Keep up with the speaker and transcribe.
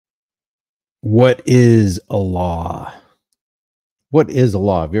What is a law? What is a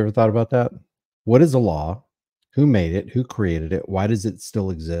law? Have you ever thought about that? What is a law? Who made it? Who created it? Why does it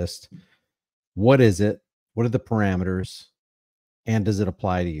still exist? What is it? What are the parameters? And does it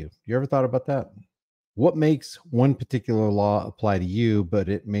apply to you? You ever thought about that? What makes one particular law apply to you, but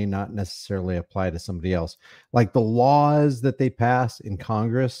it may not necessarily apply to somebody else? Like the laws that they pass in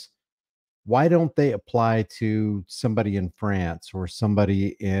Congress, why don't they apply to somebody in France or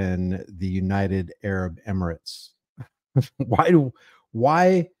somebody in the United Arab Emirates?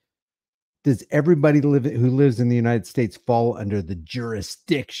 Why does everybody who lives in the United States fall under the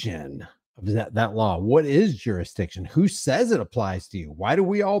jurisdiction of that law? What is jurisdiction? Who says it applies to you? Why do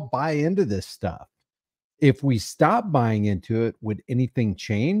we all buy into this stuff? If we stop buying into it, would anything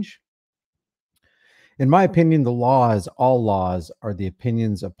change? In my opinion, all laws are the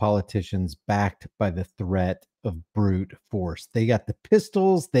opinions of politicians backed by the threat of brute force. They got the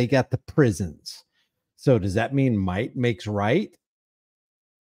pistols, they got the prisons. So does that mean might makes right?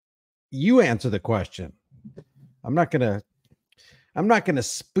 You answer the question. I'm not gonna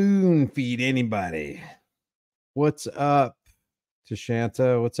spoon feed anybody. What's up,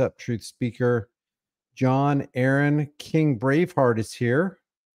 Tashanta? What's up, Truth Speaker? John, Aaron, King Braveheart is here.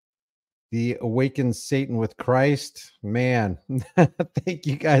 The Awakened Satan with Christ. Man, thank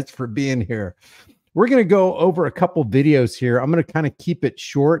you guys for being here. We're going to go over a couple videos here. I'm going to kind of keep it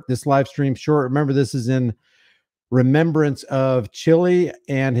short, this live stream short. Remember, this is in remembrance of Chille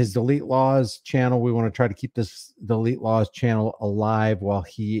and his Delete Laws channel. We want to try to keep this Delete Laws channel alive while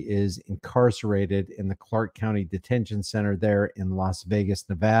he is incarcerated in the Clark County Detention Center there in Las Vegas,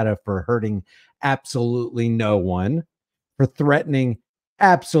 Nevada, for hurting absolutely no one, for threatening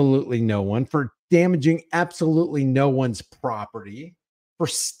absolutely no one, for damaging absolutely no one's property, for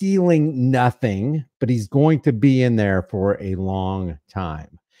stealing nothing, but he's going to be in there for a long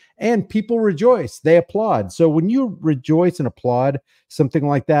time. And people rejoice, they applaud. So when you rejoice and applaud something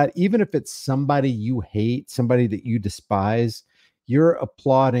like that, even if it's somebody you hate, somebody that you despise, you're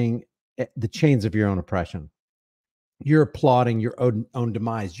applauding the chains of your own oppression. You're applauding your own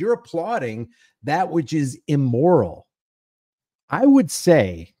demise. You're applauding that which is immoral. I would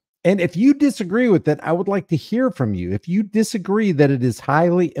say, and if you disagree with it, I would like to hear from you. If you disagree that it is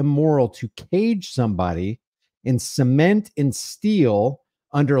highly immoral to cage somebody in cement and steel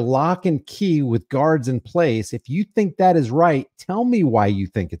under lock and key with guards in place, if you think that is right, tell me why you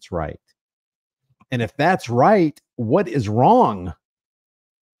think it's right. And if that's right, what is wrong?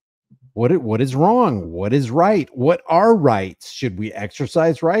 What is wrong? What is right? What are rights? Should we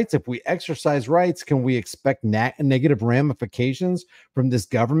exercise rights? If we exercise rights, can we expect negative ramifications from this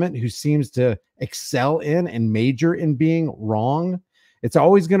government who seems to excel in and major in being wrong? It's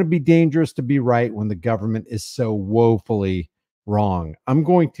always going to be dangerous to be right when the government is so woefully wrong. I'm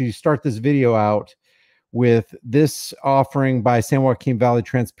going to start this video out with this offering by San Joaquin Valley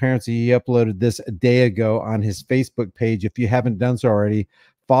Transparency. He uploaded this a day ago on his Facebook page. If you haven't done so already,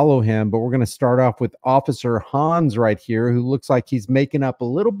 follow him. But we're going to start off with Officer Hans right here, who looks like he's making up a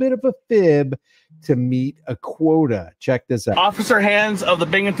little bit of a fib to meet a quota. Check this out. Officer Hans of the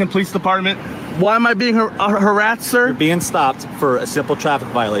Binghamton Police Department. Why am I being harassed, sir? You're being stopped for a simple traffic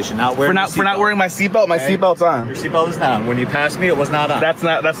violation. For not wearing my seatbelt. My seatbelt's on. Your seatbelt is down. When you passed me, it was not on. That's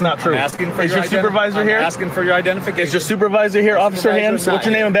not true. I'm asking for is your supervisor here? Asking for your identification. Is your supervisor here, Officer Hans? What's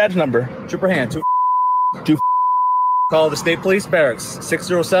your name and badge number? Trooper Hand. Call the State Police Barracks,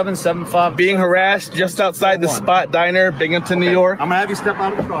 607-75. Being harassed just outside the Spot Diner, Binghamton, New York. I'm going to have you step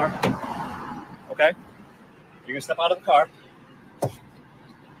out of the car. Okay? You're going to step out of the car.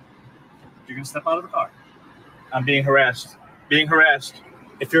 You're going to step out of the car. I'm being harassed. Being harassed.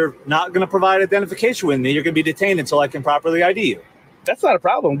 If you're not going to provide identification with me, you're going to be detained until I can properly ID you. That's not a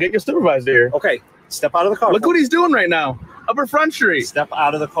problem. Get your supervisor here. Okay. Step out of the car. Look what he's doing right now. Upper Front Street. Step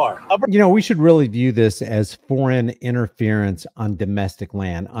out of the car. You know, we should really view this as foreign interference on domestic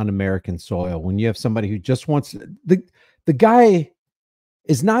land, on American soil. When you have somebody who just wants the guy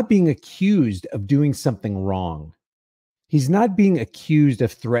is not being accused of doing something wrong. He's not being accused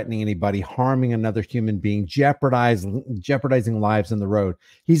of threatening anybody, harming another human being, jeopardizing lives on the road.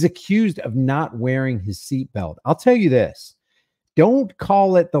 He's accused of not wearing his seatbelt. I'll tell you this. Don't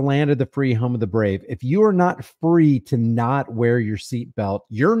call it the land of the free, home of the brave. If you are not free to not wear your seatbelt,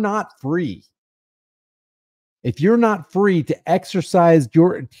 you're not free. If you're not free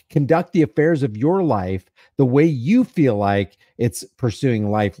to conduct the affairs of your life the way you feel like it's pursuing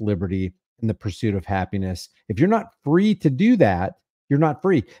life, liberty, and the pursuit of happiness, if you're not free to do that, you're not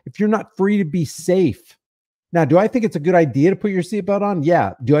free. If you're not free to be safe. Now, do I think it's a good idea to put your seatbelt on?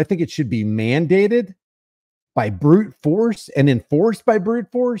 Yeah. Do I think it should be mandated by brute force and enforced by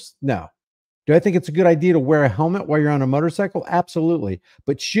brute force? No. Do I think it's a good idea to wear a helmet while you're on a motorcycle? Absolutely.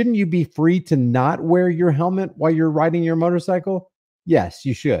 But shouldn't you be free to not wear your helmet while you're riding your motorcycle? Yes,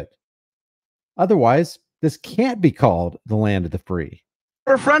 you should. Otherwise, this can't be called the land of the free.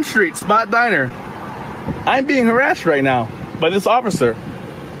 Or Front Street, Spot Diner. I'm being harassed right now by this officer.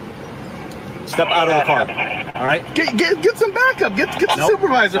 Step out of the car. All right? Get some backup. Get the Nope.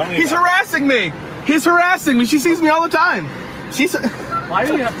 supervisor. He's harassing me. He's harassing me. She sees me all the time. Why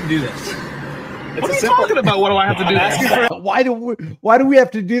do you have to do this? What are you talking about? What do I have to do? Why do we have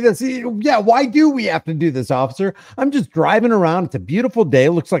to do this? Yeah, why do we have to do this, officer? I'm just driving around. It's a beautiful day.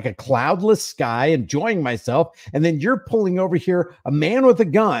 It looks like a cloudless sky, enjoying myself. And then you're pulling over here. A man with a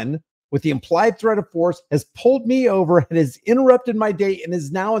gun with the implied threat of force has pulled me over and has interrupted my day and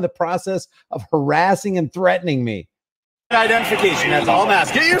is now in the process of harassing and threatening me. Identification. That's all I'm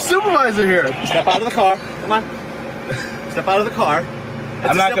asking. Get your supervisor here. Step out of the car. Come on. Step out of the car.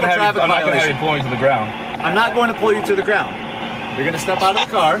 I'm not going to have you pulling to the ground. I'm not going to pull you to the ground. You're going to step out of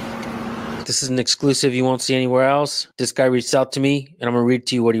the car. This is an exclusive you won't see anywhere else. This guy reached out to me, and I'm going to read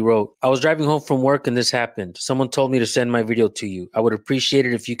to you what he wrote. I was driving home from work, and this happened. Someone told me to send my video to you. I would appreciate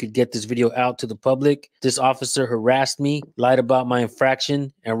it if you could get this video out to the public. This officer harassed me, lied about my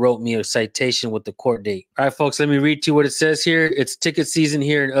infraction, and wrote me a citation with the court date. All right, folks, let me read to you what it says here. It's ticket season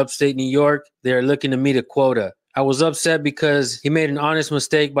here in upstate New York. They are looking to meet a quota. I was upset because he made an honest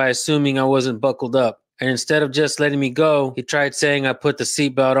mistake by assuming I wasn't buckled up. And instead of just letting me go, he tried saying I put the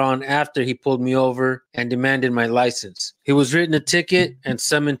seatbelt on after he pulled me over and demanded my license. He was written a ticket and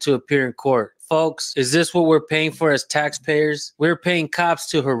summoned to appear in court. Folks, is this what we're paying for as taxpayers? We're paying cops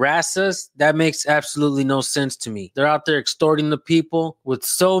to harass us? That makes absolutely no sense to me. They're out there extorting the people with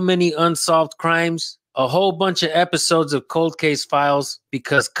so many unsolved crimes. A whole bunch of episodes of cold case files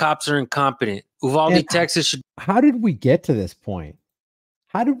because cops are incompetent. Uvalde, Texas should... How did we get to this point?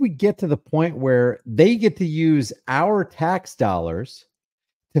 How did we get to the point where they get to use our tax dollars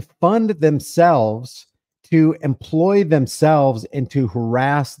to fund themselves, to employ themselves, and to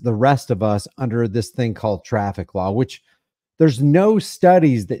harass the rest of us under this thing called traffic law, which there's no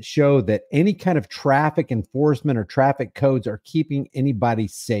studies that show that any kind of traffic enforcement or traffic codes are keeping anybody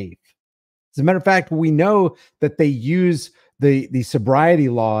safe. As a matter of fact, we know that they use the sobriety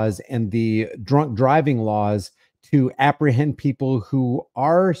laws and the drunk driving laws to apprehend people who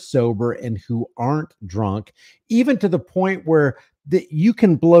are sober and who aren't drunk, even to the point where you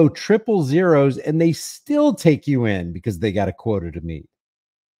can blow triple zeros and they still take you in because they got a quota to meet.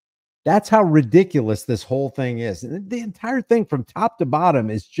 That's how ridiculous this whole thing is. And the entire thing from top to bottom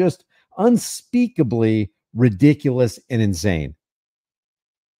is just unspeakably ridiculous and insane.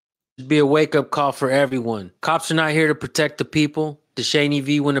 Be a wake-up call for everyone. Cops are not here to protect the people. DeShaney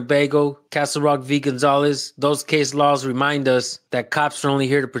v. Winnebago, Castle Rock v. Gonzalez, those case laws remind us that cops are only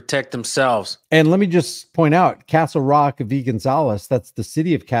here to protect themselves. And let me just point out, Castle Rock v. Gonzalez, that's the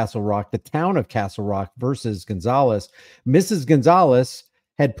city of Castle Rock, the town of Castle Rock versus Gonzalez. Mrs. Gonzalez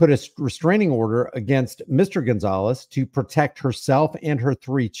had put a restraining order against Mr. Gonzalez to protect herself and her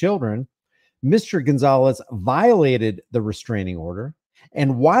 3 children. Mr. Gonzalez violated the restraining order.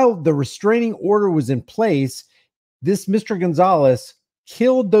 And while the restraining order was in place, this Mr. Gonzalez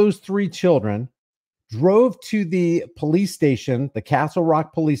killed those 3 children, drove to the police station, the Castle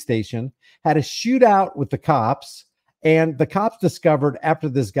Rock police station, had a shootout with the cops, and the cops discovered after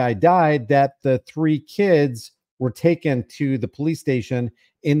this guy died that the 3 kids were taken to the police station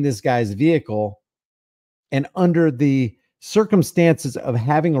in this guy's vehicle. And under the circumstances of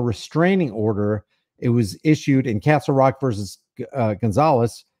having a restraining order, it was issued in Castle Rock versus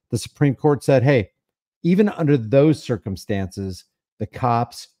Gonzalez. The Supreme Court said, hey, even under those circumstances, the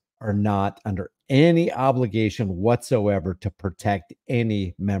cops are not under any obligation whatsoever to protect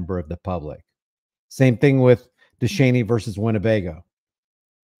any member of the public. Same thing with DeShaney versus Winnebago.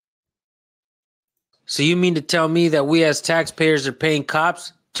 So you mean to tell me that we as taxpayers are paying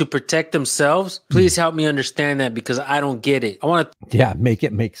cops to protect themselves? Please help me understand that, because I don't get it. I want to... Yeah, make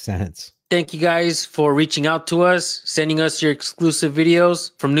it make sense. Thank you guys for reaching out to us, sending us your exclusive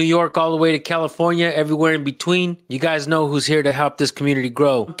videos from New York all the way to California, everywhere in between. You guys know who's here to help this community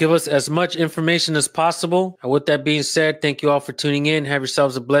grow. Give us as much information as possible. And with that being said, thank you all for tuning in. Have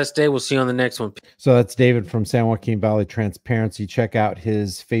yourselves a blessed day. We'll see you on the next one. So that's David from San Joaquin Valley Transparency. Check out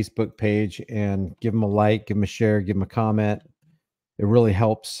his Facebook page and give him a like, give him a share, give him a comment. It really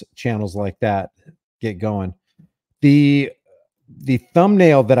helps channels like that get going. The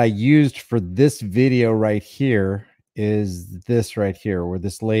thumbnail that I used for this video right here is this right here, where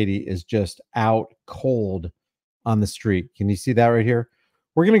this lady is just out cold on the street. Can you see that right here?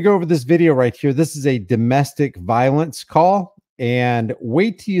 We're going to go over this video right here. This is a domestic violence call, and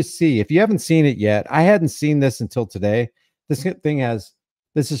wait till you see. If you haven't seen it yet, I hadn't seen this until today. This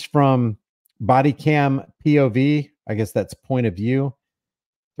is from Body Cam POV. I guess that's point of view.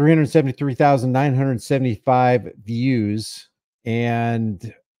 373,975 views.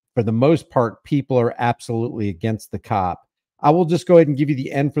 And for the most part, people are absolutely against the cop. I will just go ahead and give you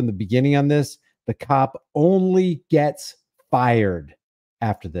the end from the beginning on this. The cop only gets fired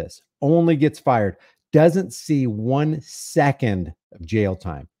after this. Only gets fired. Doesn't see 1 second of jail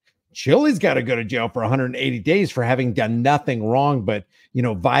time. Chille's got to go to jail for 180 days for having done nothing wrong, but, you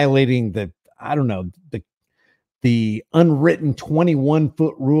know, violating the, I don't know, the unwritten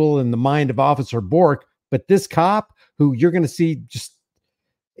 21-foot rule in the mind of Officer Bork. But this cop, who you're going to see just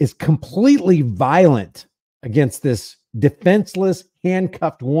is completely violent against this defenseless,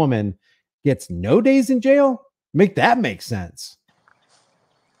 handcuffed woman, gets no days in jail. Make that make sense.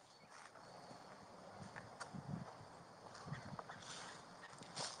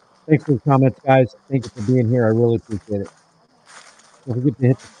 Thanks for the comments, guys. Thank you for being here. I really appreciate it. Don't forget to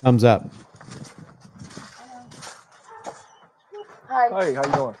hit the thumbs up. Hi. Hey, how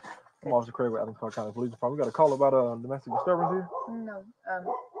you doing? I'm Officer Craig with Adams Park County Police Department. We got a call about domestic disturbance here. No,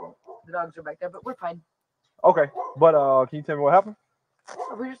 the dogs are back there, but we're fine. Okay, but can you tell me what happened?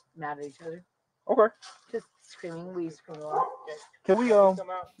 We're just mad at each other. Okay. Just screaming. We scream a lot. Can we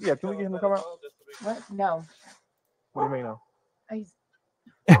yeah, can we get him to come out? What? No. What do you mean no?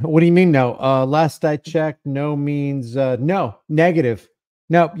 What do you mean no? Last I checked, no means no, negative.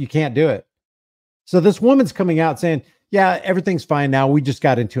 Nope, you can't do it. So this woman's coming out saying, yeah, everything's fine now. We just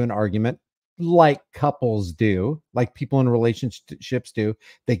got into an argument, like couples do, like people in relationships do.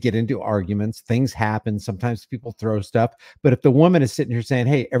 They get into arguments. Things happen. Sometimes people throw stuff. But if the woman is sitting here saying,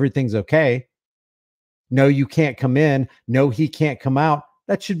 hey, everything's okay. No, you can't come in. No, he can't come out.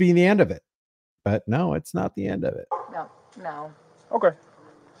 That should be the end of it. But no, it's not the end of it. No. Okay.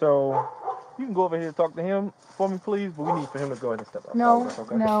 So you can go over here and talk to him for me, please. But we need for him to go ahead and step up. No.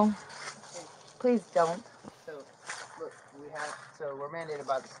 Okay? No. Please don't. So, look, we're mandated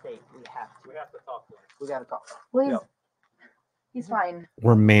by the state. We have to talk to him. We got to talk to him. Please. Yeah. He's fine.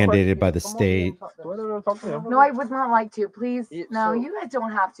 We're mandated by the state. Go ahead and talk to him. No, I would not like to. Please. Yeah, No, so- you guys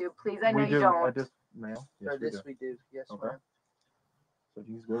don't have to. Please. I know We you do. don't. Ma'am. Yes, For we this do. we do. Yes, Okay. ma'am. So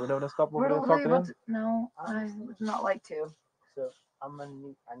you just go over there and stop over We're there and talk to literally him? about to, no, I would not like to. So I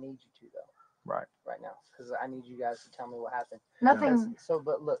need you to though. Right. Right now, because I need you guys to tell me what happened. Nothing.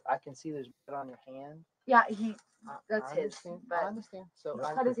 But look, I can see there's blood on your hand. Yeah, I that's his. understand. But I understand. So just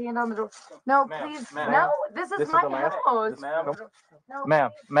I cut his hand on the door. No, Ma'am, please. ma'am. No, this is my the last- house. Ma'am, No,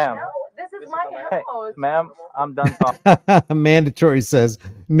 ma'am, please. ma'am. No, this is my house. Ma'am, I'm done talking. Mandatory says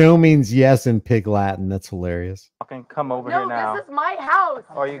no means yes in pig Latin. That's hilarious. Come over here No, now. this is my house.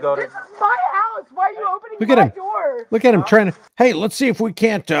 Or you go to. This is my house. Why are you opening Look at my him. door? Look at him trying to, hey, let's see if we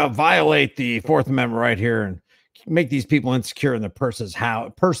can't violate the Fourth Amendment right here and make these people insecure in the person's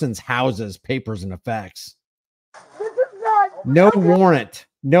houses, papers, and effects. This is not. No warrant.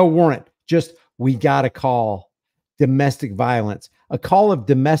 No warrant. Just we got to call domestic violence. A call of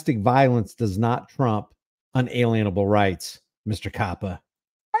domestic violence does not trump unalienable rights, Mr. Kappa.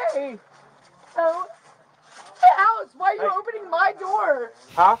 Hey, so my house. Why are you opening my door?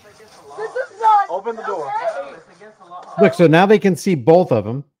 Huh? This is not. Open the door. Okay. Look, so now they can see both of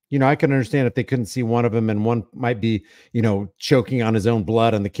them. You know, I can understand if they couldn't see one of them and one might be, you know, choking on his own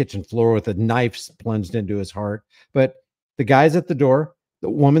blood on the kitchen floor with a knife plunged into his heart. But the guy's at the door, the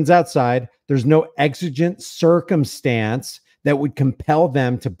woman's outside. There's no exigent circumstance that would compel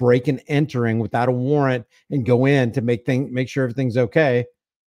them to break and entering without a warrant and go in to make sure everything's okay.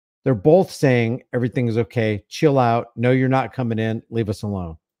 They're both saying everything is okay. Chill out. No, you're not coming in. Leave us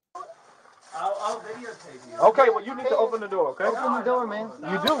alone. I'll videotape you. Okay, well, you need to open the door, okay? Open the door, man.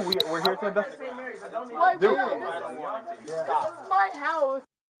 You do. We're here to investigate. Why Dude. this is my house.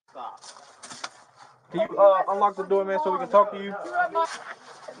 Can you unlock the door, man, so we can talk to you? You're at my.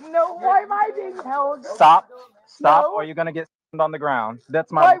 No, why am I being held? Stop, No. or you're gonna get on the ground.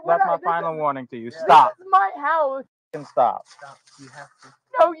 That's Why would my I? This final is- warning to you. This Stop is my house. and stop. Stop. You have to.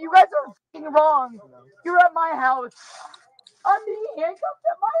 No, you guys are f***ing wrong. You're at my house. I'm being handcuffed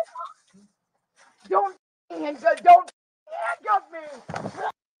at my house. Don't handcuff me.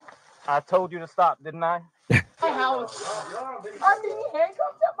 I told you to stop, didn't I? My house. I'm being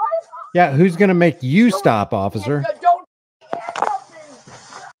handcuffed at my house. Yeah, who's going to make you stop, officer? Don't handcuff me.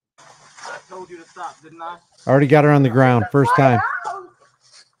 I told you to stop, didn't I? Already got her on the ground. First My time. house.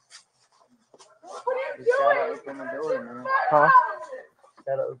 What are you doing? Open the door, man. My Huh? house.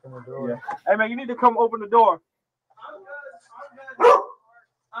 Gotta open the door. Yeah. Hey, man, you need to come open the door.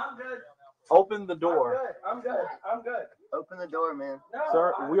 Open the door. I'm good. Open the door, man. No,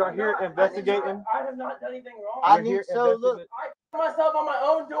 sir, we are here investigating. I have not done anything wrong. I need so look. I put myself on my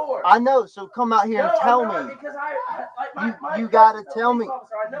own door. I know, so come out here and tell me. Because you gotta tell me.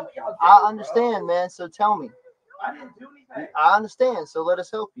 I understand, man. So tell me. I didn't do anything. I understand. So let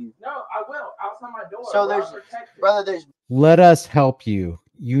us help you. No, I will. Outside my door. So there's Let us help you.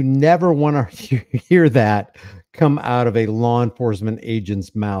 You never want to hear that come out of a law enforcement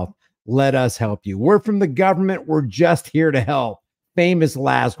agent's mouth. Let us help you. We're from the government. We're just here to help. Famous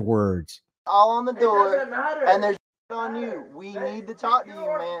last words. All on the door, and there's on you. We need to talk to you,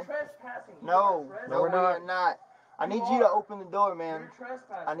 man. No, we're not. I need you to open the door, man.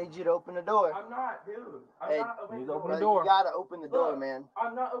 I need you to open the door. I'm not, dude. I'm not opening the door. You gotta open the door, man.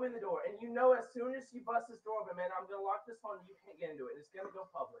 I'm not opening the door. And you know, as soon as you bust this door open, man, I'm gonna lock this phone and you can't get into it. It's gonna go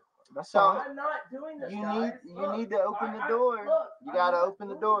public. So I'm not doing this. You need to open the door. You gotta open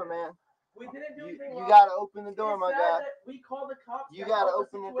the door, man. We didn't do anything wrong. You gotta open the door, my guy. We called the cops. You gotta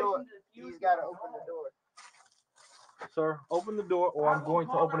open the door. He's gotta open the door. Sir, open the door, or I'm going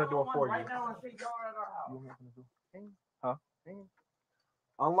to open the door for you. Right now, and say y'all are at our house. Huh?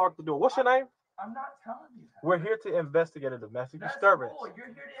 Unlock the door. What's your name? I'm not telling you that. We're here to investigate a domestic disturbance. Cool. You're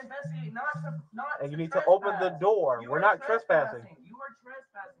here to investigate, not and you need to open the door. We're not trespassing. You are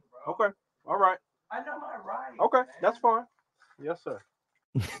trespassing, bro. Okay. All right. I know my rights. Okay. Man. That's fine. Yes, sir.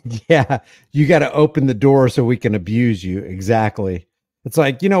 Yeah. You got to open the door so we can abuse you. Exactly. It's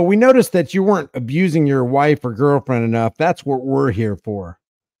like, you know, we noticed that you weren't abusing your wife or girlfriend enough. That's what we're here for.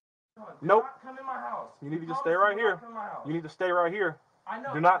 Nope. Come in my house. You need to just stay right here. You need to stay right here. I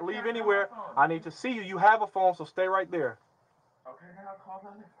know. Do not leave anywhere. I need to see you. You have a phone, so stay right there. Okay, then I'll call the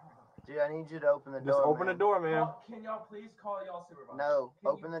other phone. Dude, I need you to open the door. Just open the door, man. Can y'all please call y'all supervisor? No,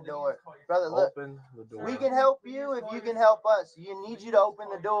 open the door. Brother, look. Open the door. We can help you if you can help us. You need you to open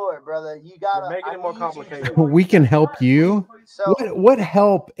the door, brother. You gotta make it more complicated. We can help you. So, what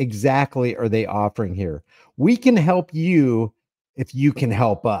help exactly are they offering here? We can help you if you can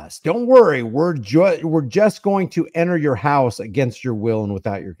help us. Don't worry, we're just going to enter your house against your will and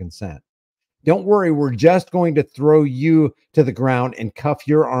without your consent. Don't worry, we're just going to throw you to the ground and cuff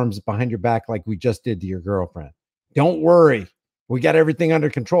your arms behind your back like we just did to your girlfriend. Don't worry, we got everything under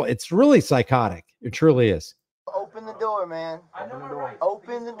control. It's really psychotic. It truly is. Open the door, man.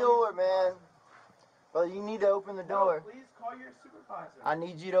 Open the door, man. Well, you need to open the door. Please call your supervisor. I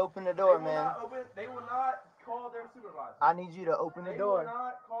need you to open the door, man. They will not call their supervisor. I need you to open the door. They will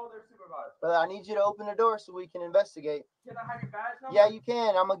not call their supervisor. But I need you to open the door so we can investigate. Can I have your badge number? Yeah, you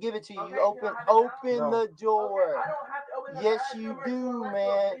can. I'm gonna give it to you. Okay, you open the door. Okay, I don't have to open the yes, you do,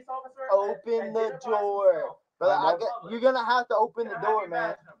 man. Open the door. Brother, you're gonna have to open the door,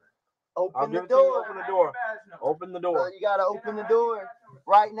 man. Open the door. Open the door. Open the door. Brother, you gotta open the door.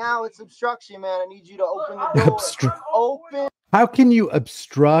 Right now, it's obstruction, man. I need you to open the door. Open. How can you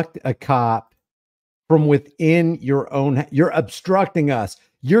obstruct a cop from within your own? You're obstructing us.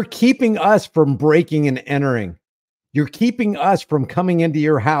 You're keeping us from breaking and entering. You're keeping us from coming into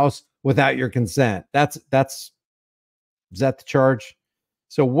your house without your consent. Is that the charge?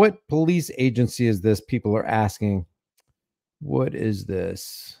 So what police agency is this? People are asking. What is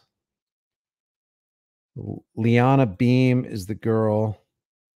this? Liana Beam is the girl.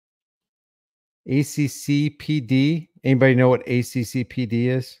 ACCPD. Anybody know what ACCPD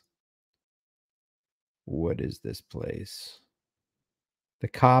is? What is this place? The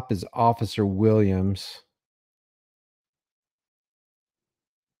cop is Officer Williams.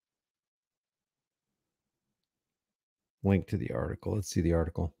 Link to the article. Let's see the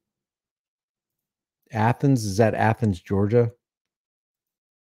article. Athens. Is that Athens, Georgia?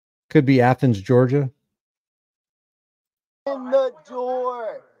 Could be Athens, Georgia. Open the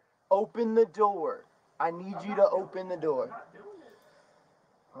door. Open the door. I need you to open the door.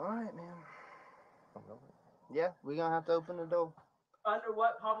 All right, man. Yeah, we're gonna have to open the door. Under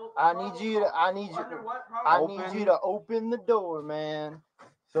what problem? I need you to open the door, man.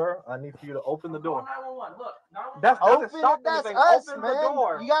 Sir, I need for you to open the door. 911. Look, that's us, open man. The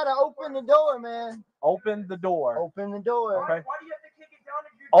door. You gotta open the door, man. Open the door. Open the door. Okay. Why do you have to kick it down?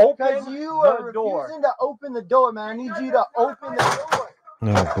 Because you are refusing to open the door, man. I need you to open the door.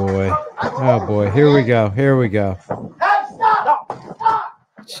 Oh boy. Oh boy. Here we go. Here we go. Hey, stop!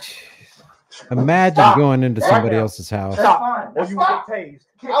 Imagine going into somebody else's house. Stop. Or you get tased.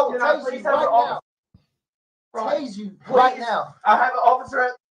 I will tase you right now. Tase you right now. I have an officer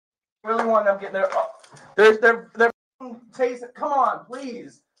at really want them getting their they're tasing. Come on,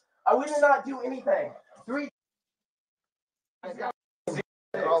 please. We did not do anything. 3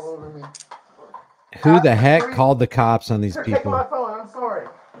 all over me. Who the heck called the cops on these Take people? my phone. I'm sorry.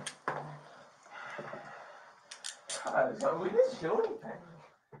 guys. We didn't do anything.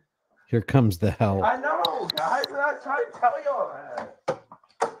 Here comes the help. I know, guys. I'm not trying to tell you all that.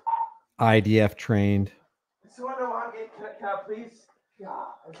 IDF trained. So I know I'm getting. Can I please?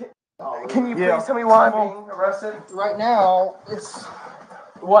 Can you please tell me why I'm being arrested? Right now, it's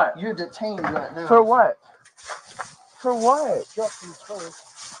What? you're detained right now. For what? For what? Instructions first.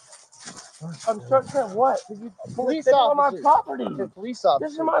 Obstruction of what? Police This is on my officers. property. For police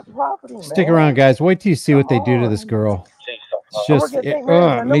officers. This is my property, man. Stick around, guys. Wait till you see what they do to this girl. It's just, it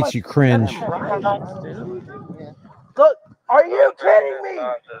makes you cringe. Look, are you kidding me?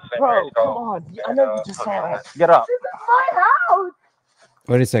 Bro, come on. I know you just saw it. Get up. This is my house.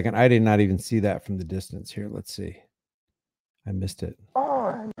 Wait a second. I did not even see that from the distance. Here, let's see. I missed it.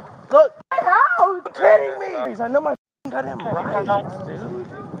 Oh, look, My house. kidding me? I know my goddamn rights, dude.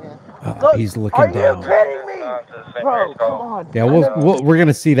 Look, he's looking down. Are you kidding me? Bro, come on. Yeah, we're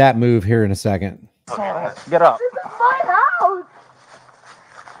gonna see that move here in a second. Get up. This is my house.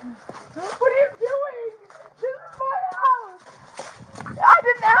 What are you doing? This is my house. I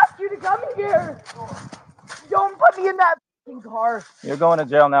didn't ask you to come here. Don't put me in that f***ing car. You're going to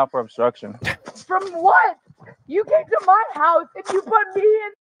jail now for obstruction. From what? You came to my house and you put me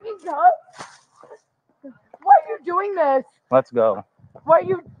in f***ing cuffs. Why are you doing this? Let's go. Why are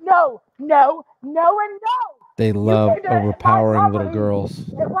you? No, no, no, and no. They love came to overpowering my little property. girls.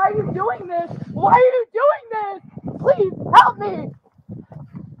 And why are you doing this? Why are you doing this? Please help me.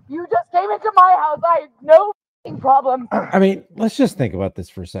 You just came into my house. I had no f***ing problem. I mean, let's just think about this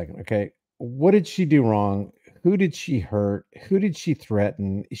for a second, okay? What did she do wrong? Who did she hurt? Who did she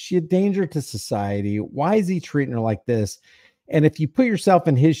threaten? Is she a danger to society? Why is he treating her like this? And if you put yourself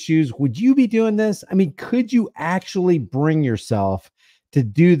in his shoes, would you be doing this? I mean, could you actually bring yourself to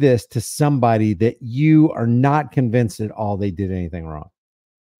do this to somebody that you are not convinced at all they did anything wrong?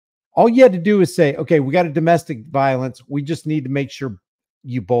 All you had to do is say, okay, we got a domestic violence. We just need to make sure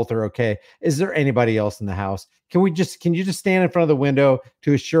you both are okay. Is there anybody else in the house? Can you just stand in front of the window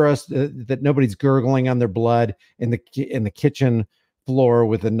to assure us that nobody's gurgling on their blood in the kitchen floor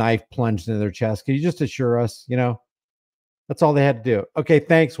with a knife plunged into their chest? Can you just assure us, that's all they had to do. Okay,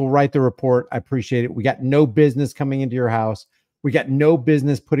 thanks. We'll write the report. I appreciate it. We got no business coming into your house. We got no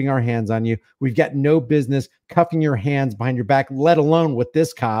business putting our hands on you. We've got no business cuffing your hands behind your back, let alone what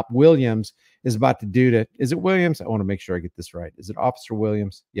this cop, Williams, is about to do to. Is it Williams? I want to make sure I get this right. Is it Officer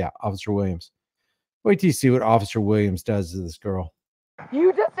Williams? Yeah, Officer Williams. Wait till you see what Officer Williams does to this girl.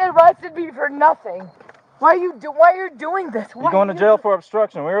 You just arrested me for nothing. Why are you doing this? Why You're going to jail for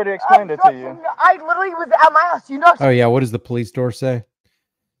obstruction. We already explained it to you. I literally was at my house. Oh, yeah. What does the police door say?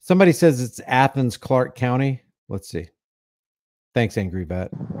 Somebody says it's Athens, Clark County. Let's see. Thanks, Angry Vet.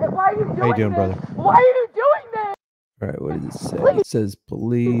 Why are you doing How you doing, this? brother? Why are you doing this? All right. What does it say? Please. It says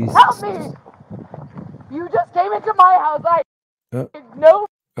police. Help me. You just came into my house. No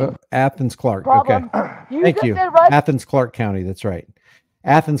Athens, Clark. problem. Okay. Thank you. Athens, Clark County. That's right.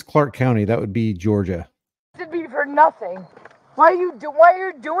 Athens, Clark County. That would be Georgia. Me for nothing. Why are you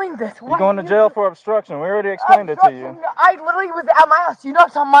doing this? You're going to jail for obstruction. We already explained it to you. I literally was at my house. You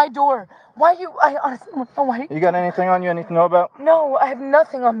knocked on my door. Why you? I honestly don't know why. You got anything on you I need to know about? No, I have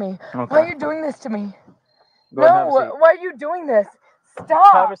nothing on me. Okay. Why are you doing this to me? Go ahead and have a seat. Why are you doing this?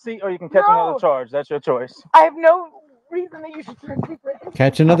 Stop. Have a seat or you can catch another charge. That's your choice. I have no reason that you should charge me for anything.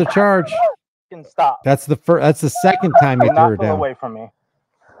 Catch another charge. You can stop. That's the first. That's the second time you threw her down. Away from me.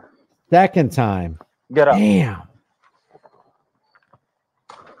 Second time. Get up. Damn.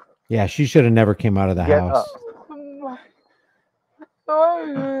 Yeah, she should have never came out of the house.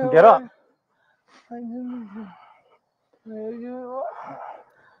 Up. Get up.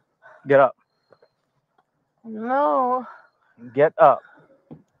 Get up. No. Get up.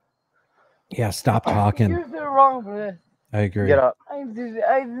 Yeah, stop talking. You're so wrong for this. I agree. Get up.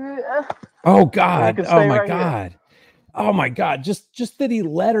 Oh God. Oh my right God. Here. Oh my God. Just that he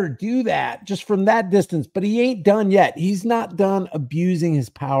let her do that just from that distance, but he ain't done yet. He's not done abusing his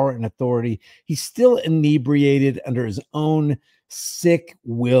power and authority. He's still inebriated under his own sick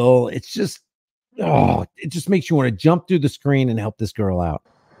will. It's just, it just makes you want to jump through the screen and help this girl out.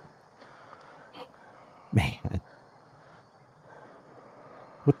 Man.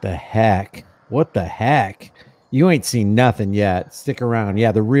 What the heck? What the heck? You ain't seen nothing yet. Stick around.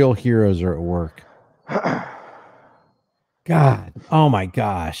 Yeah, the real heroes are at work. God. Oh my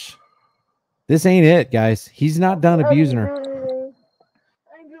gosh. This ain't it, guys. He's not done abusing her. I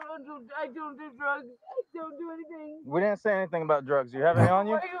don't do drugs. I don't do anything. We didn't say anything about drugs. Do you have any on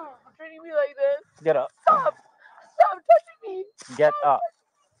you? Why are you treating me like this? Get up. Stop. Stop touching me. Get up.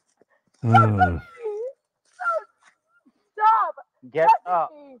 Stop touching me. Stop. Get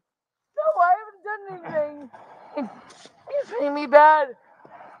up. Me. No, I haven't done anything. He's treating me bad.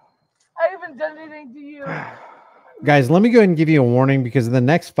 I haven't done anything to you. Guys, let me go ahead and give you a warning because in the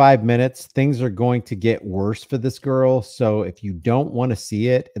next 5 minutes, things are going to get worse for this girl. So if you don't want to see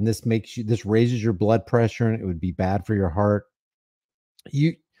it, and this raises your blood pressure and it would be bad for your heart,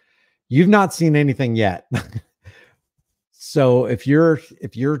 you've not seen anything yet. So if you're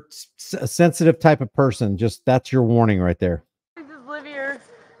a sensitive type of person, that's your warning right there. I just live here.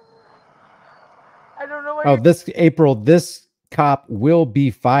 I don't know what. Oh, this cop will be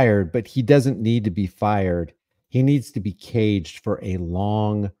fired, but he doesn't need to be fired. He needs to be caged for a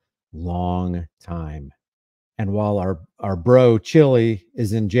long, long time. And while our bro Chille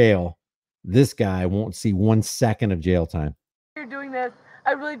is in jail, this guy won't see 1 second of jail time. You're doing this.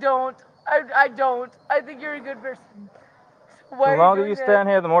 I really don't. I don't. I think you're a good person. Why The longer you stand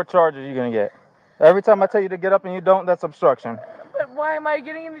here, the more charges you're going to get. Every time I tell you to get up and you don't, that's obstruction. But why am I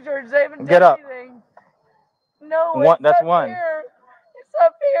getting into charges? I haven't Get done up. anything. No, That's not one. fair. It's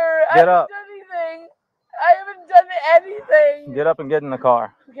not fair. Get I up. haven't done anything. I haven't done anything. Get up and get in the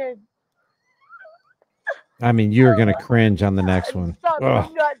car. Okay. I mean, you're going to cringe on the next one. Stop. Ugh.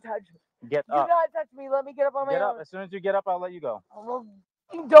 Do not touch me. Get Do up. not touch me. Let me get up on my Get own. up. As soon as you get up, I'll let you go. Well,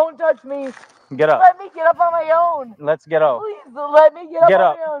 don't touch me. Get up. Let me get up on my own. Let's get up. Please let me get up Get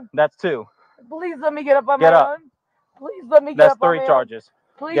on up. my own. That's 2. Please let me get up on Get my up. own. Please let me get That's up on 3 my charges.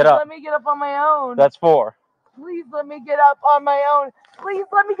 own. Please Get up. let me get up on my own. That's 4. Please let me get up on my own. Please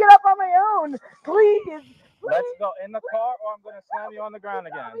let me get up on my own. Please. Let's go in the car or I'm going to slam you on the ground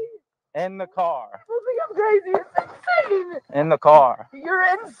again. In the car. People think I'm crazy. It's insane. In the car. You're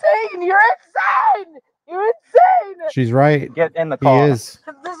insane. You're insane. You're insane. She's right. Get in the car. He is.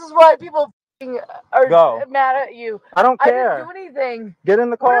 This is why people are mad at you. I don't I care. didn't do anything. Get in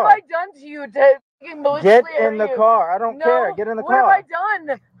the What have car. I done to you to maliciously Get hurt in the you? car. I don't No. care. Get in the What have car. I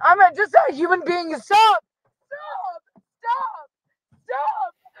done? I'm just a human being. Stop. Stop. Stop.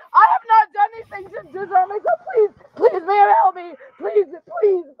 Stop. I have not done anything to deserve myself. Please, man, help me. Please.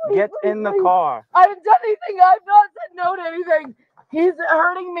 Get in the car. I haven't done anything. I've not said no to anything. He's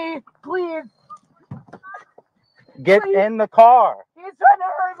hurting me. Please. Get in the car. He's trying to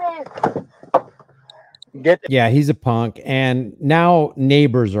hurt me. Yeah, he's a punk. And now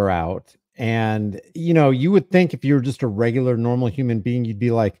neighbors are out. And, you would think if you were just a regular, normal human being, you'd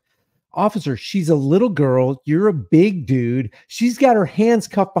be like, officer, she's a little girl. You're a big dude. She's got her hands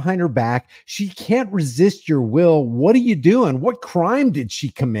cuffed behind her back. She can't resist your will. What are you doing? What crime did she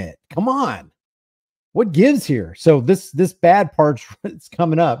commit? Come on. What gives here? So this bad part's it's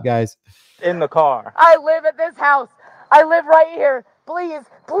coming up, guys. In the car. I live at this house. I live right here. Please.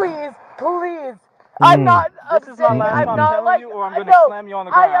 I'm not This is my last time telling you or I'm going to slam you on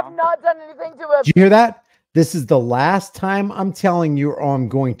the ground. I have not done anything to him. Did you hear that? This is the last time I'm telling you or I'm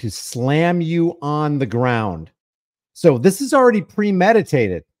going to slam you on the ground. So this is already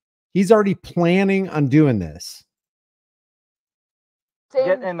premeditated. He's already planning on doing this.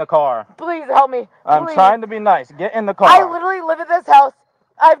 Get in the car. Please help me. I'm trying to be nice. Get in the car. I literally live at this house.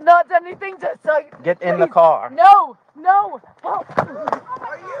 I've not done anything to... Get in the car. No. Help.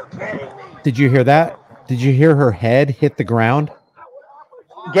 Are you kidding me? Did you hear that? Did you hear her head hit the ground?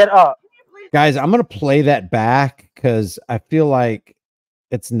 Get up. Guys, I'm going to play that back because I feel like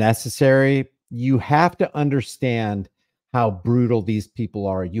it's necessary. You have to understand how brutal these people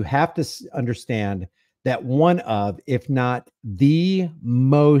are. You have to understand that one of, if not the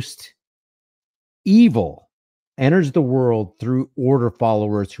most evil, enters the world through order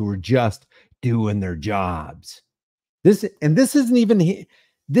followers who are just doing their jobs. This isn't even,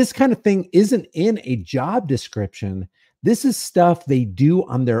 this kind of thing isn't in a job description. This is stuff they do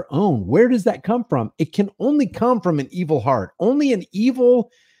on their own. Where does that come from? It can only come from an evil heart. Only an evil,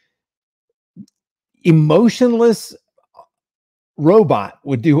 emotionless robot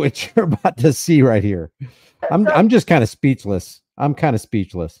would do what you're about to see right here. I'm just kind of speechless. I'm kind of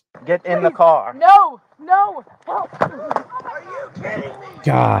speechless. Get in the car. No. Help. Are you kidding me?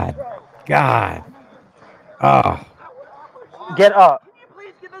 God. Oh. Get up. Can you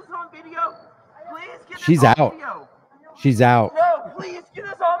please get this on video? Please get this She's on out. video. She's out. No, please get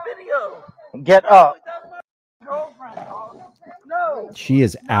this on video. Get up. That's my girlfriend, dog. No. She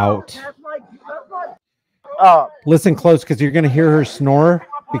is out. That's my Up. Listen close because you're going to hear her snore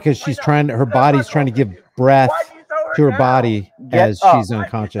because she's her body's trying to give breath to her body as she's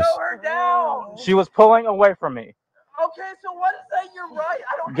unconscious. Throw her down. She was pulling away from me. Okay, so what is that? You're right.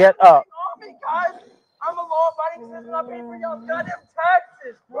 I don't Get have up. anything on me, guys. I'm a law-abiding citizen. I pay for y'all's goddamn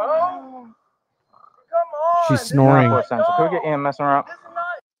taxes, bro. Come on. She's This is snoring. not- Can we get EMS around? This is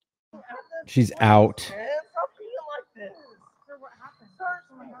not. She's out. Man, stop being like this. Sir, what happened? Search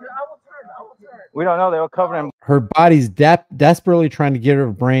me. I will turn. We don't know. They were covered in. Her body's desperately trying to get her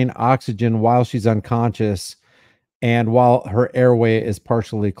brain oxygen while she's unconscious and while her airway is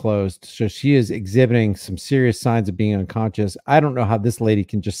partially closed. So she is exhibiting some serious signs of being unconscious. I don't know how this lady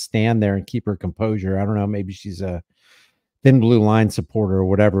can just stand there and keep her composure. I don't know. Maybe she's a Thin Blue Line supporter or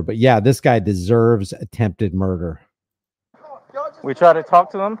whatever. But yeah, this guy deserves attempted murder. We try to talk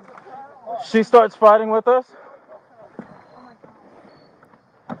to them. She starts fighting with us.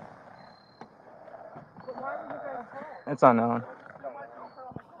 It's unknown.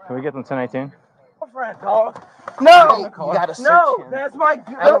 Can we get them 1018? Girlfriend, dog. No, You gotta search him. that's my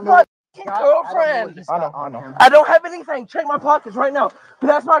don't know. girlfriend. I know. I don't have anything. Check my pockets right now. But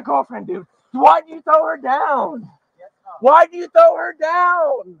that's my girlfriend, dude. Why do you throw her down? Why do you throw her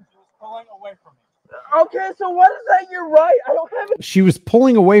down? Pulling away from me. Okay, so what is that? You're right. I don't have it. She was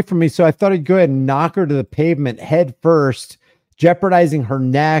pulling away from me, so I thought I'd go ahead and knock her to the pavement head first, jeopardizing her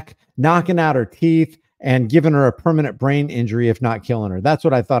neck, knocking out her teeth, and giving her a permanent brain injury, if not killing her. That's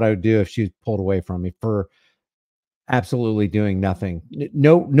what I thought I would do if she pulled away from me, for absolutely doing nothing.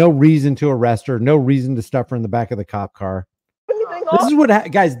 No reason to arrest her. No reason to stuff her in the back of the cop car. This is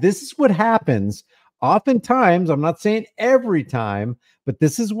what, guys, this is what happens. Oftentimes, I'm not saying every time, but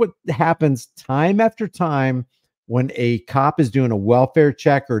this is what happens time after time when a cop is doing a welfare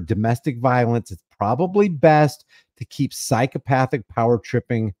check or domestic violence. It's probably best to keep psychopathic, power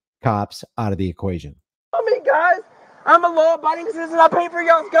tripping cops out of the equation. I mean, guys, I'm a law-abiding citizen. I pay for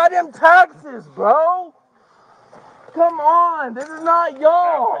y'all's goddamn taxes, bro. Come on, this is not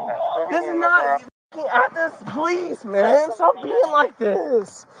y'all. This is not at this police, man. Stop being like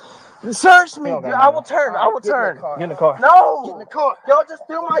this. Search me, dude. I will turn. Get in the car. No. Get in the car. Y'all just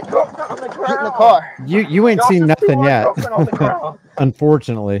threw my girlfriend on the ground. Get in the car. You ain't Y'all seen just threw nothing my yet, girlfriend on the ground.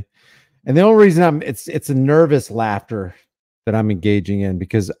 unfortunately. And the only reason it's a nervous laughter that I'm engaging in,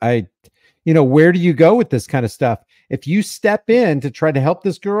 because where do you go with this kind of stuff? If you step in to try to help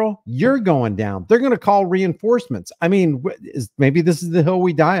this girl, you're going down. They're going to call reinforcements. I mean, maybe this is the hill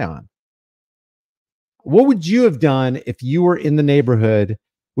we die on. What would you have done if you were in the neighborhood?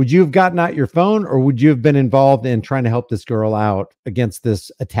 Would you have gotten out your phone, or would you have been involved in trying to help this girl out against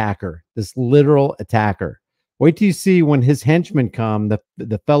this attacker, this literal attacker? Wait till you see when his henchmen come,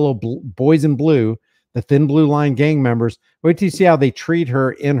 the fellow boys in blue, the Thin Blue Line gang members. Wait till you see how they treat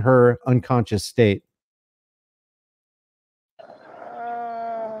her in her unconscious state.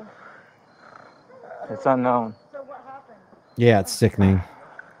 It's unknown. So what happened? Yeah, it's sickening.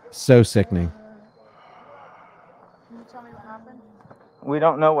 So sickening. Can you tell me what happened? We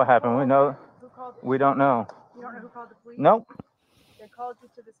don't know what happened. We know. Who called? We don't know. You don't know who called the police? Nope. They called you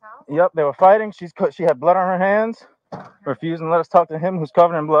to this house? Yep, they were fighting. She had blood on her hands, refusing to let us talk to him who's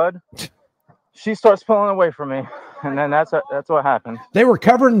covered in blood. She starts pulling away from me, and then that's what happened. They were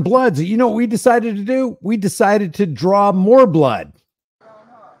covered in blood. So you know what we decided to do? We decided to draw more blood.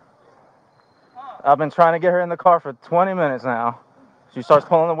 I've been trying to get her in the car for 20 minutes now. She starts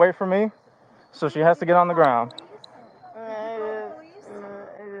pulling away from me, so she has to get on the ground.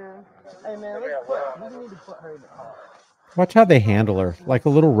 Hey, man, we need to put her in the car. Watch how they handle her, like a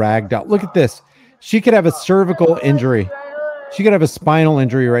little rag doll. Look at this. She could have a cervical injury. She could have a spinal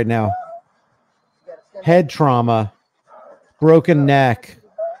injury right now. Head trauma, broken neck.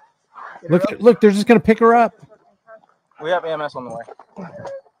 Look, they're just going to pick her up. We have EMS on the way.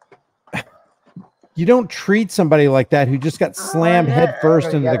 You don't treat somebody like that who just got slammed head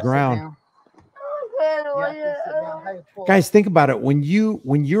first into the ground. Guys, think about it. When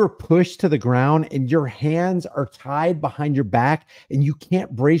you're pushed to the ground and your hands are tied behind your back and you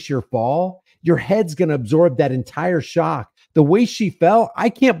can't brace your fall, your head's going to absorb that entire shock. The way she fell, I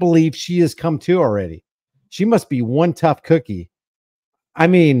can't believe she has come to already. She must be one tough cookie. I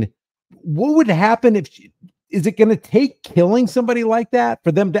mean, what would happen is it going to take killing somebody like that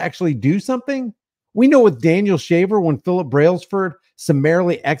for them to actually do something? We know with Daniel Shaver, when Philip Brailsford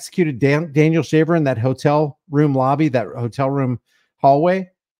summarily executed Daniel Shaver in that hotel room lobby, that hotel room hallway,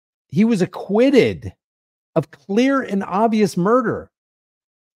 he was acquitted of clear and obvious murder.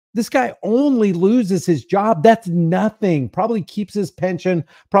 This guy only loses his job. That's nothing. Probably keeps his pension,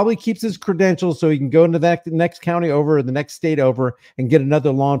 probably keeps his credentials so he can go into the next county over or the next state over and get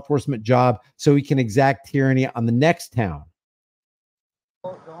another law enforcement job so he can exact tyranny on the next town.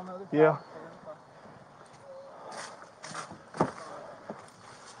 Yeah.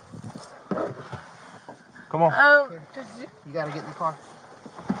 Come on. You gotta get in the car.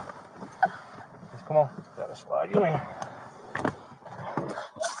 Come on. Gotta slide you in.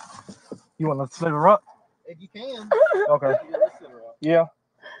 You want to slip her up? If you can. Okay. Yeah.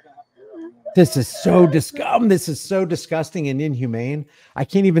 This is so disgusting and inhumane. I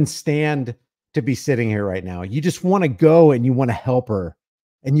can't even stand to be sitting here right now. You just want to go and you want to help her,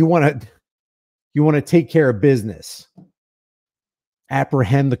 and you want to take care of business,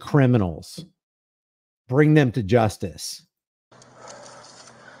 apprehend the criminals, bring them to justice.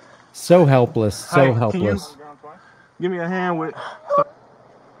 So helpless, so Hey, helpless. Give me a hand with.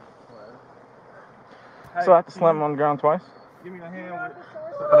 So I have to slam him on the ground twice. Give me a hand with.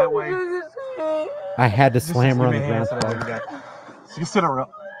 So that way. I had to slam her on the give me a hand ground. so that way we got. So you sit her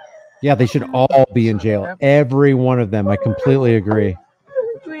up. Yeah, they should all be in jail. Every one of them. I completely agree.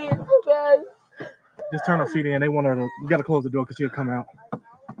 Just turn her feet in. They want her to. You got to close the door because she'll come out.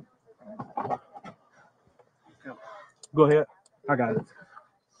 Go ahead. I got it.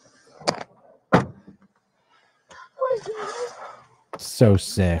 So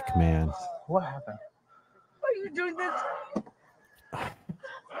sick, man. What happened? Why are you doing this?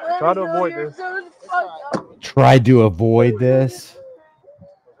 Try to avoid this. Tried to avoid this.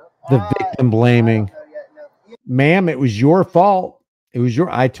 The victim blaming. Ma'am, it was your fault. It was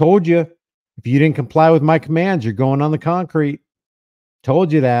I told you. If you didn't comply with my commands, you're going on the concrete.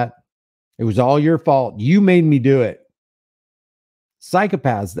 Told you that. It was all your fault. You made me do it.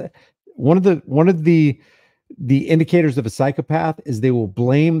 Psychopaths. One of the indicators of a psychopath is they will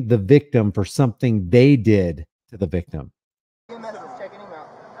blame the victim for something they did to the victim.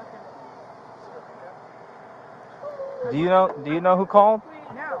 Do you know who called?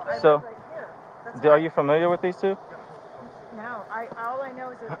 No. So, are you familiar with these two? No. All I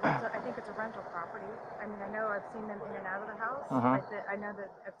know is that I think it's a rental property. I mean, I know I've seen them in and out of the house. I know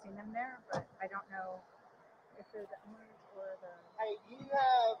that I've seen them there, but I don't know if they're the owners or the. Hey, you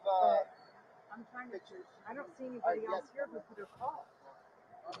have. I'm trying to. I don't see anybody else here who could have called.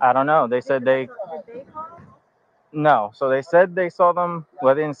 I don't know. They said they. Did they call? No. So they said they saw them.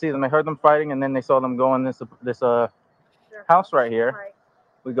 Well, they didn't see them. They heard them fighting, and then they saw them go in this house right here. Right.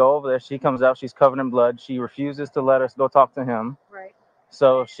 We go over there. She comes out. She's covered in blood. She refuses to let us go talk to him. Right.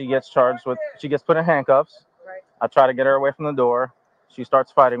 So she gets charged with. She gets put in handcuffs. Right. I try to get her away from the door. She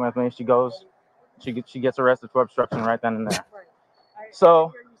starts fighting with me. She goes. She gets arrested for obstruction right then and there. Right. So,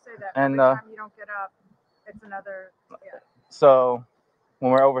 I hear you say that. and every time you don't get up, it's another. Yeah. So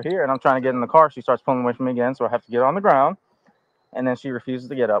when we're over here and I'm trying to get in the car, she starts pulling away from me again. So I have to get on the ground, and then she refuses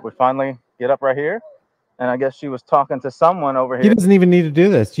to get up. We finally get up right here, and I guess she was talking to someone over here. He doesn't even need to do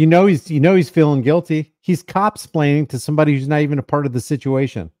this. He's feeling guilty. He's cop-splaining to somebody who's not even a part of the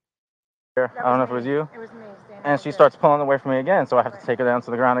situation. I don't know if it was you. It was me. And she starts pulling away from me again, so I have to take her down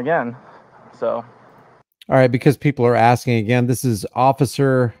to the ground again. So. All right, because people are asking again, this is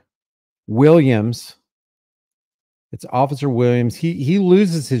Officer Williams. It's Officer Williams. He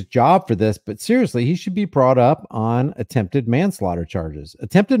loses his job for this, but seriously, he should be brought up on attempted manslaughter charges,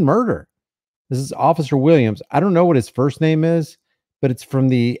 attempted murder. This is Officer Williams. I don't know what his first name is, but it's from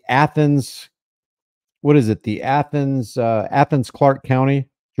the Athens. What is it? The Athens, Clark County,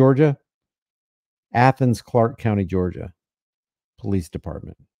 Georgia. Athens, Clark County, Georgia. Police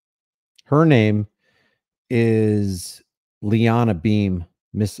Department. Her name is Liana Beam,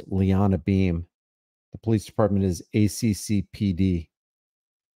 Miss Liana Beam. The police department is ACCPD.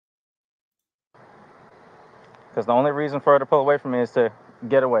 Because the only reason for her to pull away from me is to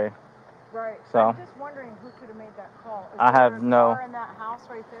get away. Right. So I'm just wondering who could have made that call. I have no. In that house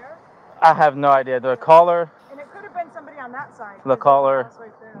right there? I have no idea. The caller. And it could have been somebody on that side.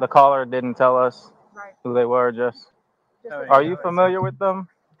 The caller didn't tell us who they were. Just. Are you familiar with them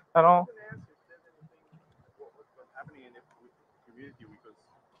at all?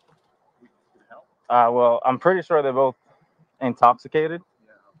 Well, I'm pretty sure they're both intoxicated,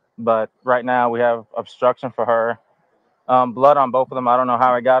 but right now we have obstruction for her. Blood on both of them. I don't know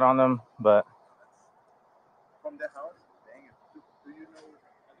how I got on them, but. From the house? Do you know?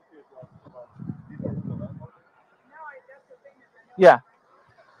 Yeah.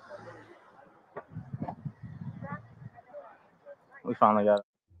 We finally got it.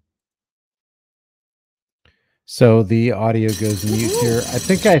 So the audio goes mute here. I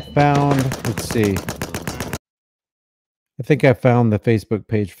think I found, let's see. I think I found the Facebook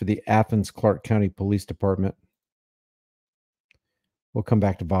page for the Athens Clark County Police Department. We'll come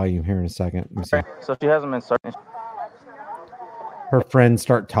back to volume here in a second. Let me see. So she hasn't been starting. Her friends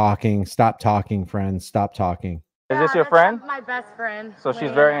start talking. Stop talking, friends. Stop talking. Is this your friend? My best friend. So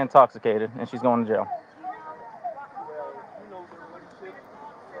she's very intoxicated and she's going to jail.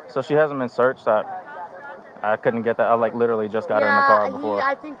 So she hasn't been searched. I couldn't get that. I literally just got her in the car before.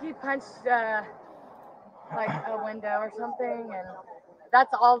 I think he punched like a window or something, and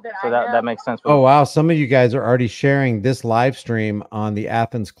that's all that I know. So that makes sense. Oh wow, some of you guys are already sharing this live stream on the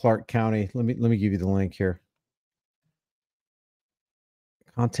Athens Clark County. Let me give you the link here.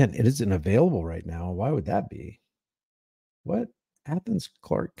 Content, it isn't available right now. Why would that be? What? Athens,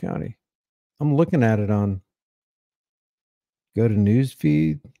 Clark County. I'm looking at it on, go to news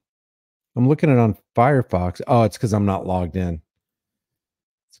feed. I'm looking at it on Firefox. Oh, it's because I'm not logged in.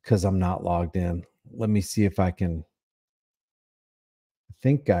 It's because I'm not logged in. Let me see if I can. I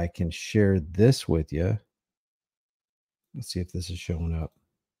think I can share this with you. Let's see if this is showing up.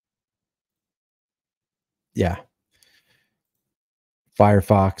 Yeah.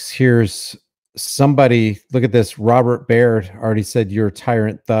 Firefox. Here's somebody. Look at this. Robert Baird already said you're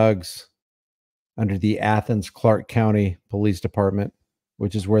tyrant thugs under the Athens, Clark County Police Department,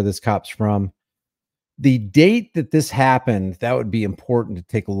 which is where this cop's from. The date that this happened, that would be important to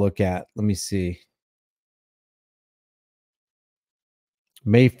take a look at. Let me see.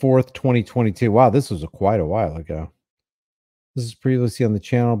 May 4th, 2022. Wow, this was quite a while ago. This is previously on the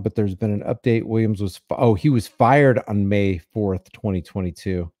channel, but there's been an update. Williams was, he was fired on May 4th,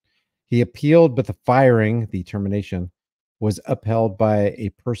 2022. He appealed, but the firing, the termination, was upheld by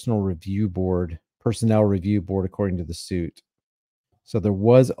a personnel review board, according to the suit. So there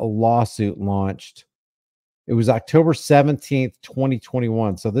was a lawsuit launched. It was October 17th,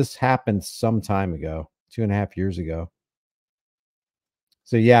 2021. So this happened some time ago, 2.5 years ago.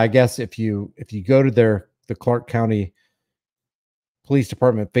 So yeah, I guess if you go to the Clark County Police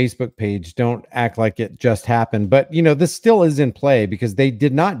Department Facebook page, don't act like it just happened. But you know, this still is in play because they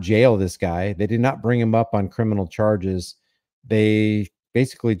did not jail this guy. They did not bring him up on criminal charges. They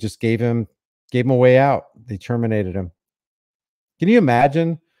basically just gave him a way out. They terminated him. Can you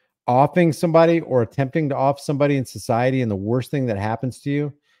imagine offing somebody or attempting to off somebody in society, and the worst thing that happens to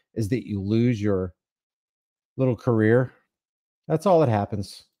you is that you lose your little career? That's all that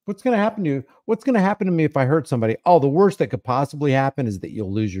happens. What's going to happen to you? What's going to happen to me if I hurt somebody? Oh, the worst that could possibly happen is that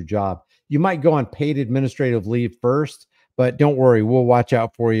you'll lose your job. You might go on paid administrative leave first, but don't worry. We'll watch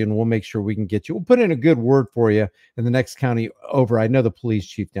out for you and we'll make sure we can get you. We'll put in a good word for you in the next county over. I know the police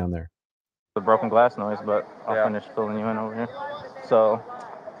chief down there. The broken glass noise, but I'll finish filling you in over here. So.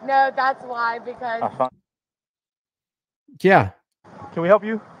 No, that's why, because. Yeah. Can we help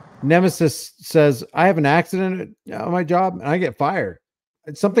you? Nemesis says, I have an accident on my job and I get fired.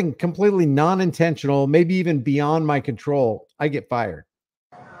 It's something completely non-intentional, maybe even beyond my control. I get fired.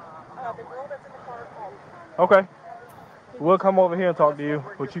 Okay. We'll come over here and talk to you,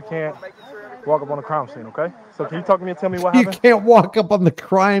 but you can't walk up on the crime scene, okay? So can you talk to me and tell me what happened? You can't walk up on the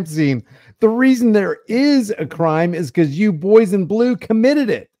crime scene. The reason there is a crime is because you boys in blue committed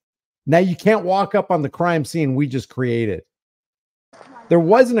it. Now you can't walk up on the crime scene we just created. There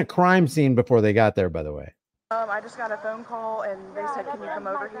wasn't a crime scene before they got there, by the way. I just got a phone call and they said, can you come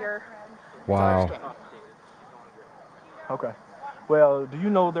over here? Wow. Okay. Well, do you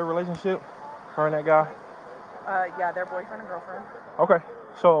know their relationship, her and that guy? Yeah, they're boyfriend and girlfriend. Okay.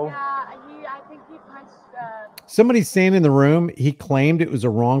 So. Yeah, I think he punched. Somebody's saying in the room he claimed it was a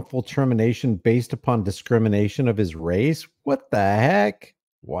wrongful termination based upon discrimination of his race. What the heck?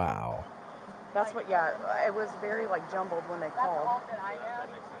 Wow. That's what, yeah, it was very like jumbled when they called.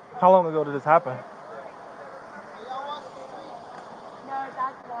 How long ago did this happen? No,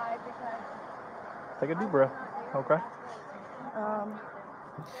 that's why, because. Take a deep breath. Okay.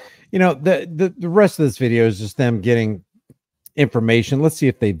 You know, the rest of this video is just them getting information. Let's see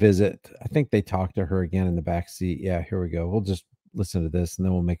if they visit. I think they talked to her again in the back seat. Yeah, here we go. We'll just listen to this and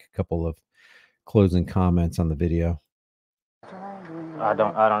then we'll make a couple of closing comments on the video.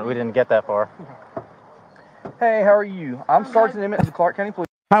 We didn't get that far. Hey, how are you? I'm Sergeant Emmett of the Clark County Police.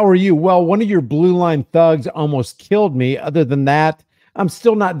 How are you? Well, one of your blue line thugs almost killed me. Other than that, I'm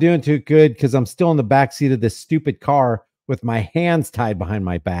still not doing too good because I'm still in the back seat of this stupid car with my hands tied behind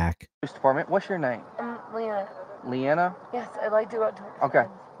my back. Police Department. What's your name? Leanna. Leanna? Yes, I'd like to go out to. Okay.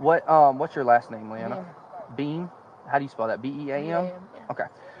 What's your last name, Leanna? Beam. How do you spell that? B-E-A-M? Yeah. Okay.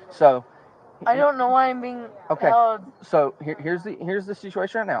 So. I don't know why I'm being okay. held. So here's the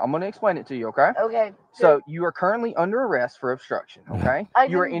situation right now. I'm going to explain it to you, okay? Okay. So you are currently under arrest for obstruction, okay?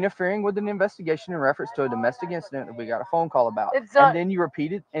 You are interfering with an investigation in reference to a domestic incident that we got a phone call about. It's not, and then you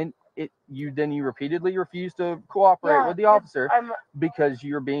repeatedly refuse to cooperate with the officer because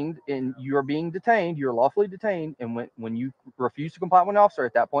you're being detained. You're lawfully detained, and when you refuse to comply with an officer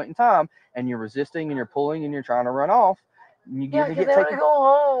at that point in time, and you're resisting and you're pulling and you're trying to run off, you get I have to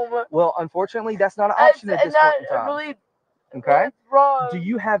go home. Well, unfortunately, that's not an option at this point in time. Really, okay. Wrong. Do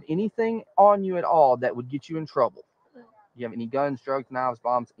you have anything on you at all that would get you in trouble? Do you have any guns, drugs, knives,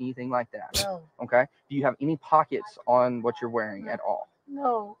 bombs, anything like that? No. Okay. Do you have any pockets on what you're wearing at all?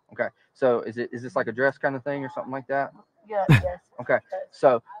 No. Okay. So is this like a dress kind of thing or something like that? Yeah, yes. Okay.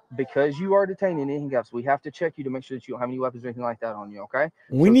 So because you are detained in handcuffs, we have to check you to make sure that you don't have any weapons or anything like that on you. Okay.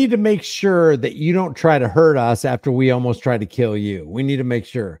 We need to make sure that you don't try to hurt us after we almost tried to kill you. We need to make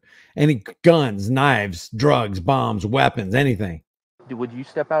sure. Any guns, knives, drugs, bombs, weapons, anything. Would you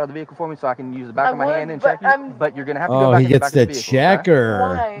step out of the vehicle for me so I can use the back of my hand and but check you? But you're going to have to go Oh, back he in the gets back of the to vehicle. check her.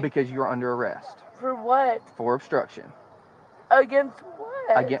 Why? Because you're under arrest. For what? For obstruction. Against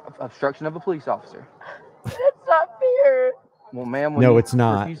what? Against obstruction of a police officer. That's not fair. Well, ma'am, when No, you it's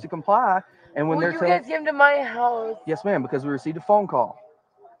not. refuse to comply, and when they're you telling, guys came to my house. yes, ma'am, because we received a phone call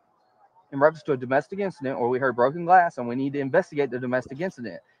in reference to a domestic incident, or we heard broken glass, and we need to investigate the domestic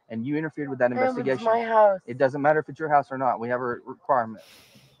incident, and you interfered with that investigation. It's my house. It doesn't matter if it's your house or not. We have a requirement.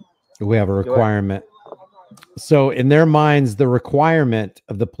 We have a requirement. So in their minds, the requirement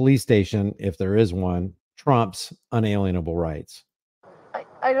of the police station, if there is one, trumps unalienable rights.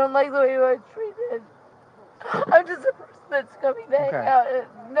 I don't like the way you are treated. I'm just a person that's coming to hang out.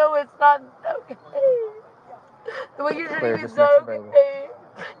 No, it's not okay. The way you're treating me is not okay.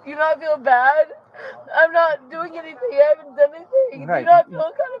 Do you not feel bad? I'm not doing anything. I haven't done anything. Do you not feel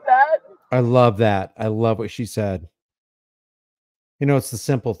kind of bad? I love that. I love what she said. You know, it's the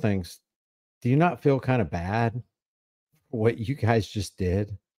simple things. Do you not feel kind of bad for what you guys just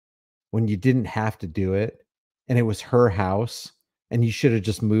did when you didn't have to do it and it was her house and you should have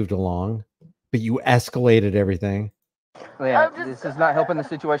just moved along, but you escalated everything? Yeah, this is not helping the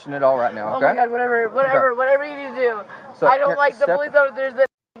situation at all right now. Okay? Oh my God, whatever you need to do. So I don't like the police officers that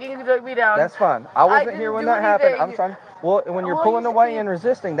took me down. That's fine. I wasn't here when that happened. I'm trying. Well, when you're pulling away and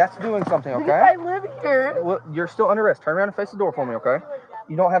resisting, that's doing something. Okay? I live here. Well, you're still under arrest. Turn around and face the door for me. Okay?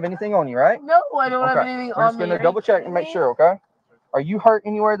 You don't have anything on you, right? No, I don't have anything on me. We're just gonna double check and make sure. Okay? Are you hurt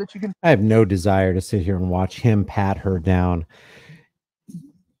anywhere that you can? I have no desire to sit here and watch him pat her down.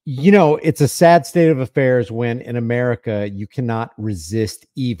 You know, it's a sad state of affairs when in America you cannot resist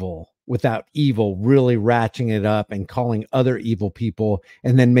evil without evil really ratcheting it up and calling other evil people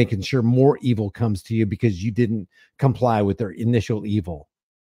and then making sure more evil comes to you because you didn't comply with their initial evil.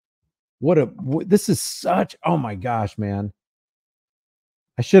 This is such, oh my gosh, man.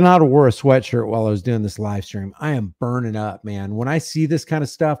 I should not have wore a sweatshirt while I was doing this live stream. I am burning up, man. When I see this kind of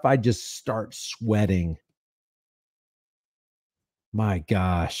stuff, I just start sweating. My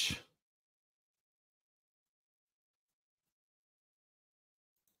gosh.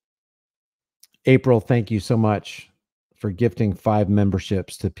 April, thank you so much for gifting 5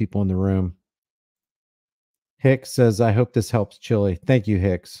 memberships to people in the room. Hicks says, I hope this helps Chille. Thank you,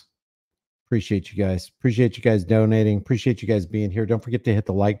 Hicks. Appreciate you guys. Appreciate you guys donating. Appreciate you guys being here. Don't forget to hit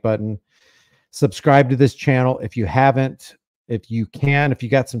the like button. Subscribe to this channel if you haven't. If you can, if you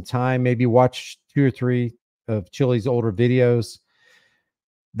got some time, maybe watch 2 or 3 of Chille's older videos.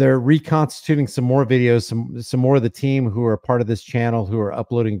 They're reconstituting some more videos, some more of the team who are part of this channel who are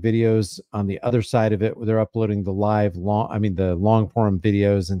uploading videos on the other side of it. They're uploading the the long form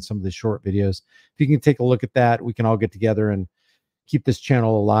videos and some of the short videos. If you can take a look at that, we can all get together and keep this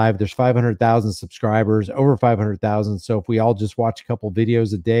channel alive. There's 500,000 subscribers, over 500,000. So if we all just watch a couple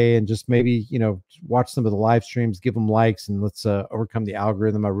videos a day and just maybe, you know, watch some of the live streams, give them likes, and let's overcome the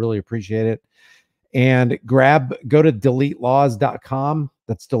algorithm. I really appreciate it. And go to deletelaws.com.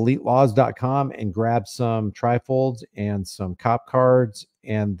 That's deletelaws.com and grab some trifolds and some cop cards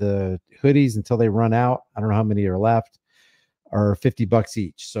and the hoodies until they run out. I don't know how many are left, are $50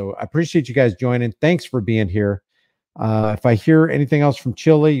 each. So I appreciate you guys joining. Thanks for being here. If I hear anything else from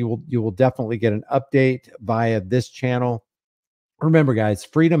Chille, you will definitely get an update via this channel. Remember, guys,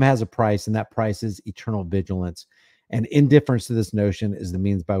 freedom has a price, and that price is eternal vigilance. And indifference to this notion is the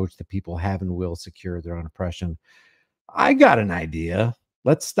means by which the people have and will secure their own oppression. I got an idea.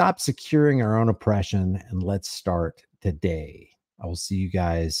 Let's stop securing our own oppression and let's start today. I will see you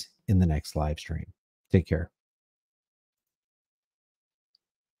guys in the next live stream. Take care.